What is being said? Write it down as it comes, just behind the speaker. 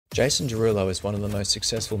Jason Derulo is one of the most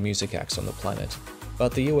successful music acts on the planet,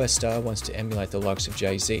 but the US star wants to emulate the likes of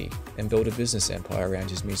Jay-Z and build a business empire around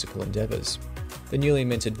his musical endeavours. The newly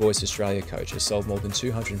minted Voice Australia coach has sold more than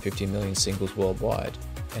 250 million singles worldwide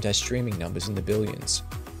and has streaming numbers in the billions,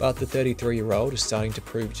 but the 33-year-old is starting to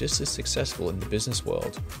prove just as successful in the business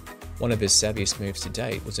world. One of his savviest moves to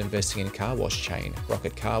date was investing in car wash chain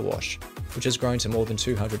Rocket Car Wash, which has grown to more than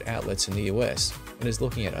 200 outlets in the US and is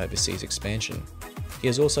looking at overseas expansion. He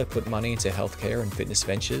has also put money into healthcare and fitness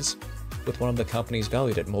ventures, with one of the companies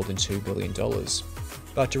valued at more than $2 billion.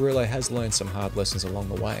 But Derulo has learned some hard lessons along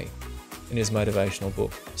the way. In his motivational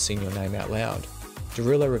book, Sing Your Name Out Loud,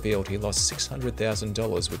 Derulo revealed he lost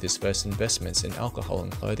 $600,000 with his first investments in alcohol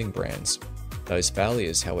and clothing brands. Those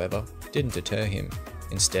failures, however, didn't deter him.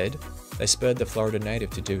 Instead, they spurred the Florida native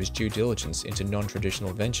to do his due diligence into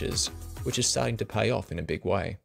non-traditional ventures, which is starting to pay off in a big way.